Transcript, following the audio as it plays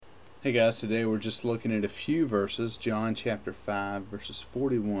Hey guys, today we're just looking at a few verses, John chapter 5, verses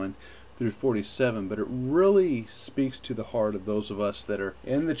 41 through 47, but it really speaks to the heart of those of us that are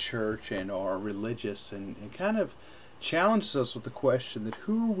in the church and are religious and kind of challenges us with the question that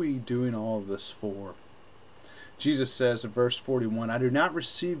who are we doing all of this for? Jesus says in verse 41, I do not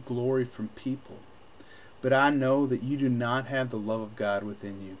receive glory from people, but I know that you do not have the love of God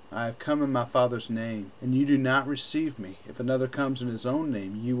within you. I have come in my Father's name, and you do not receive me. If another comes in his own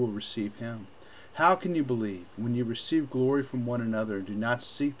name, you will receive him. How can you believe when you receive glory from one another and do not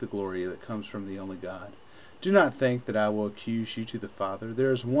seek the glory that comes from the only God? Do not think that I will accuse you to the Father.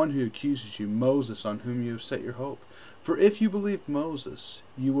 There is one who accuses you, Moses, on whom you have set your hope. For if you believed Moses,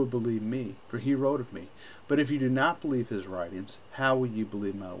 you will believe me, for he wrote of me. But if you do not believe his writings, how will you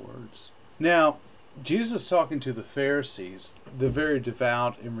believe my words? Now, Jesus is talking to the Pharisees, the very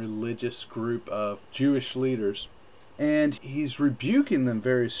devout and religious group of Jewish leaders, and he's rebuking them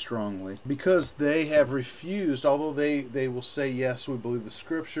very strongly because they have refused, although they will say, yes, we believe the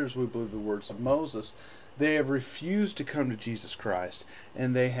scriptures, we believe the words of Moses, they have refused to come to Jesus Christ,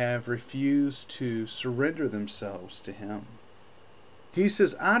 and they have refused to surrender themselves to him. He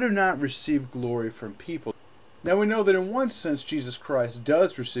says, I do not receive glory from people. Now we know that in one sense Jesus Christ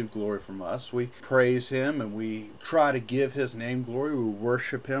does receive glory from us. We praise him and we try to give his name glory. We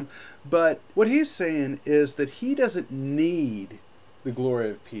worship him. But what he's saying is that he doesn't need the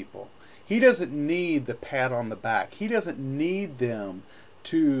glory of people. He doesn't need the pat on the back. He doesn't need them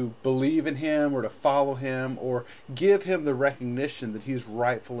to believe in him or to follow him or give him the recognition that he's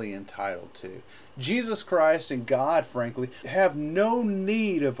rightfully entitled to. Jesus Christ and God, frankly, have no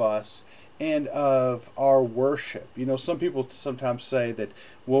need of us and of our worship. You know, some people sometimes say that,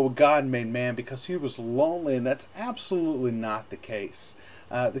 well, God made man because he was lonely, and that's absolutely not the case.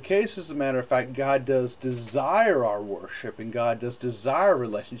 The case, as a matter of fact, God does desire our worship, and God does desire a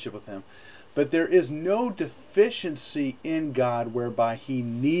relationship with him. But there is no deficiency in God whereby he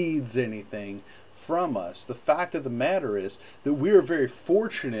needs anything from us. The fact of the matter is that we are very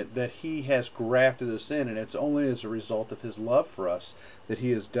fortunate that he has grafted us in, and it's only as a result of his love for us that he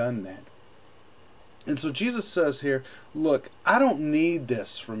has done that. And so Jesus says here, look, I don't need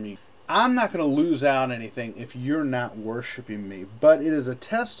this from you. I'm not going to lose out anything if you're not worshiping me. But it is a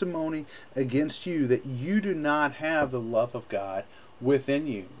testimony against you that you do not have the love of God within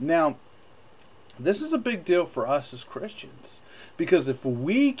you. Now, this is a big deal for us as Christians. Because if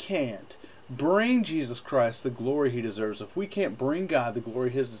we can't bring Jesus Christ the glory he deserves, if we can't bring God the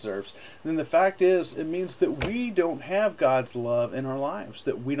glory he deserves, then the fact is, it means that we don't have God's love in our lives,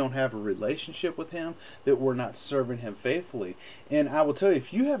 that we don't have a relationship with him, that we're not serving him faithfully. And I will tell you,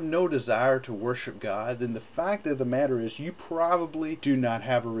 if you have no desire to worship God, then the fact of the matter is you probably do not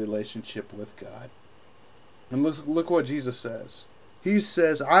have a relationship with God. And look what Jesus says. He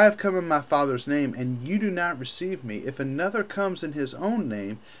says, I have come in my Father's name, and you do not receive me. If another comes in his own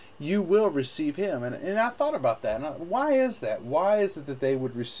name, you will receive him. And I thought about that. Why is that? Why is it that they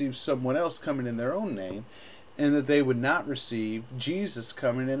would receive someone else coming in their own name and that they would not receive Jesus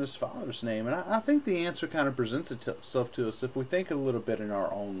coming in his Father's name? And I think the answer kind of presents itself to us if we think a little bit in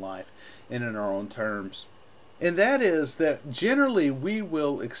our own life and in our own terms. And that is that generally we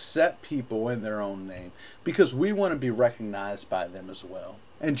will accept people in their own name because we want to be recognized by them as well.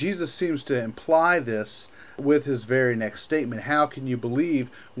 And Jesus seems to imply this with his very next statement. How can you believe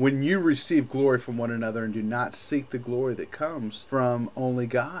when you receive glory from one another and do not seek the glory that comes from only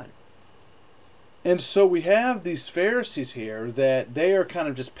God? And so we have these Pharisees here that they are kind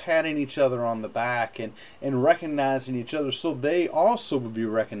of just patting each other on the back and recognizing each other so they also would be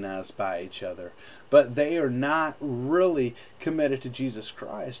recognized by each other. But they are not really committed to Jesus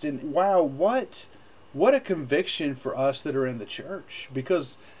Christ. And wow, what a conviction for us that are in the church.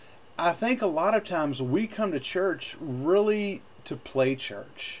 Because I think a lot of times we come to church really to play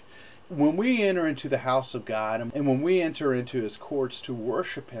church. When we enter into the house of God and when we enter into his courts to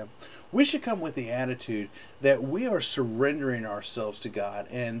worship him, we should come with the attitude that we are surrendering ourselves to God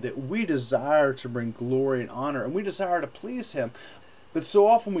and that we desire to bring glory and honor and we desire to please him. But so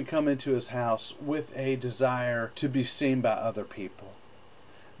often we come into his house with a desire to be seen by other people.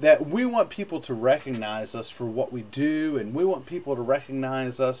 That we want people to recognize us for what we do, and we want people to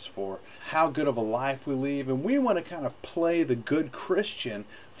recognize us for how good of a life we live, and we want to kind of play the good Christian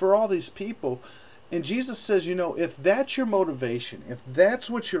for all these people. And Jesus says, you know, if that's your motivation, if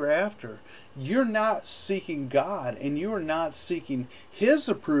that's what you're after, you're not seeking God, and you are not seeking his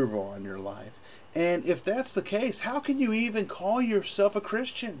approval on your life. And if that's the case, how can you even call yourself a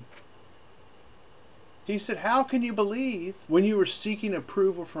Christian? He said, how can you believe when you are seeking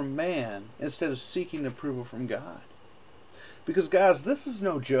approval from man instead of seeking approval from God? Because, guys, this is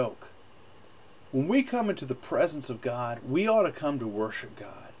no joke. When we come into the presence of God, we ought to come to worship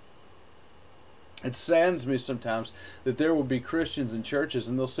God. It saddens me sometimes that there will be Christians in churches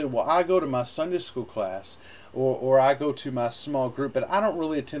and they'll say, well, I go to my Sunday school class or I go to my small group, but I don't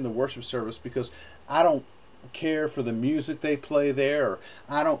really attend the worship service because I don't care for the music they play there, or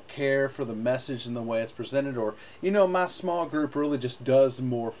I don't care for the message and the way it's presented, or, my small group really just does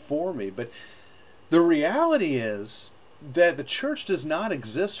more for me. But the reality is that the church does not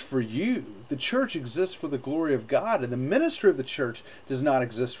exist for you. The church exists for the glory of God, and the ministry of the church does not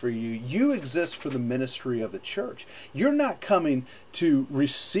exist for you. You exist for the ministry of the church. You're not coming to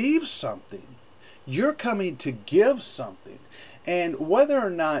receive something. You're coming to give something. And whether or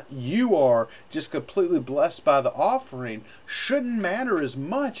not you are just completely blessed by the offering shouldn't matter as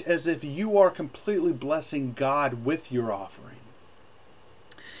much as if you are completely blessing God with your offering.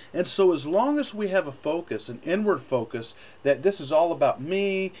 And so as long as we have a focus, an inward focus, that this is all about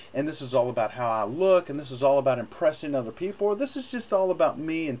me, and this is all about how I look, and this is all about impressing other people, or this is just all about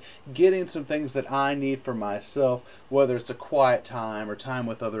me and getting some things that I need for myself, whether it's a quiet time, or time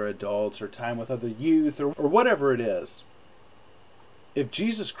with other adults, or time with other youth, or whatever it is. If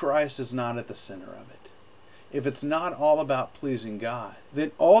Jesus Christ is not at the center of it, if it's not all about pleasing God,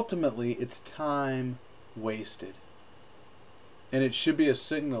 then ultimately it's time wasted. And it should be a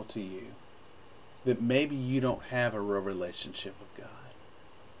signal to you that maybe you don't have a real relationship with God.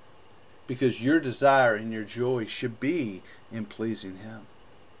 Because your desire and your joy should be in pleasing Him.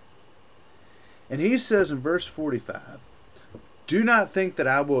 And he says in verse 45, "Do not think that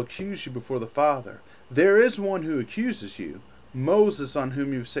I will accuse you before the Father. There is one who accuses you, Moses, on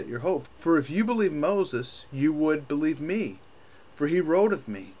whom you have set your hope. For if you believe Moses, you would believe me, for he wrote of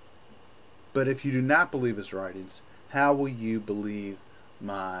me. But if you do not believe his writings, how will you believe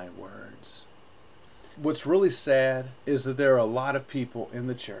my words?" What's really sad is that there are a lot of people in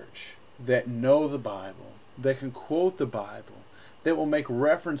the church that know the Bible, that can quote the Bible, that will make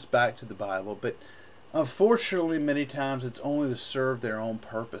reference back to the Bible, but unfortunately many times it's only to serve their own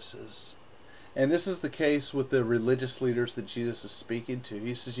purposes. And this is the case with the religious leaders that Jesus is speaking to.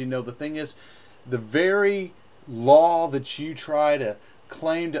 He says, the thing is, the very law that you try to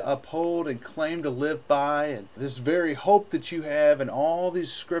claim to uphold and claim to live by, and this very hope that you have in all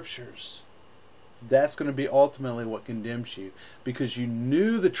these scriptures, that's going to be ultimately what condemns you, because you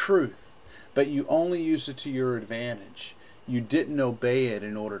knew the truth, but you only used it to your advantage. You didn't obey it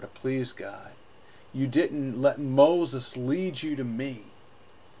in order to please God. You didn't let Moses lead you to me.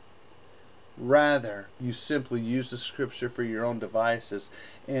 Rather, you simply use the scripture for your own devices.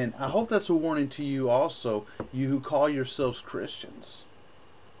 And I hope that's a warning to you also, you who call yourselves Christians,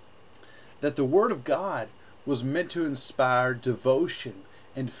 that the Word of God was meant to inspire devotion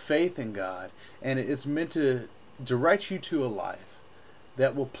and faith in God. And it's meant to direct you to a life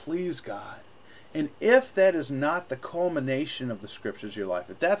that will please God. And if that is not the culmination of the scriptures of your life,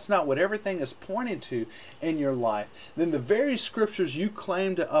 if that's not what everything is pointing to in your life, then the very scriptures you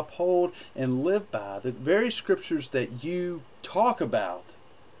claim to uphold and live by, the very scriptures that you talk about,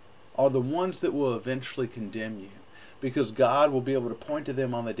 are the ones that will eventually condemn you. Because God will be able to point to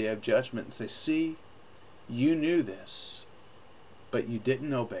them on the day of judgment and say, see, you knew this, but you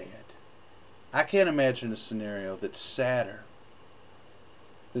didn't obey it. I can't imagine a scenario that's sadder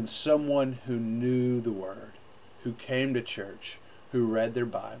than someone who knew the Word, who came to church, who read their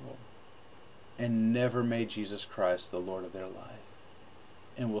Bible, and never made Jesus Christ the Lord of their life,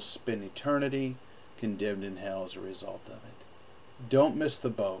 and will spend eternity condemned in hell as a result of it. Don't miss the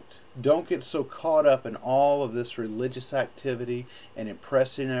boat. Don't get so caught up in all of this religious activity and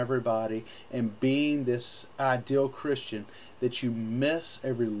impressing everybody and being this ideal Christian that you miss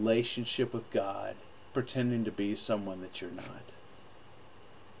a relationship with God, pretending to be someone that you're not.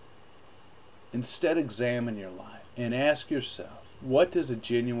 Instead, examine your life and ask yourself, what does a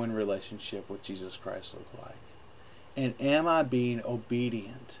genuine relationship with Jesus Christ look like? And am I being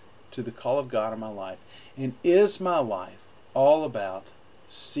obedient to the call of God in my life? And is my life all about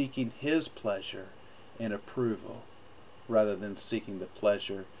seeking His pleasure and approval rather than seeking the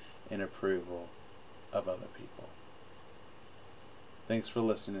pleasure and approval of other people? Thanks for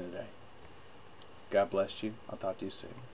listening today. God bless you. I'll talk to you soon.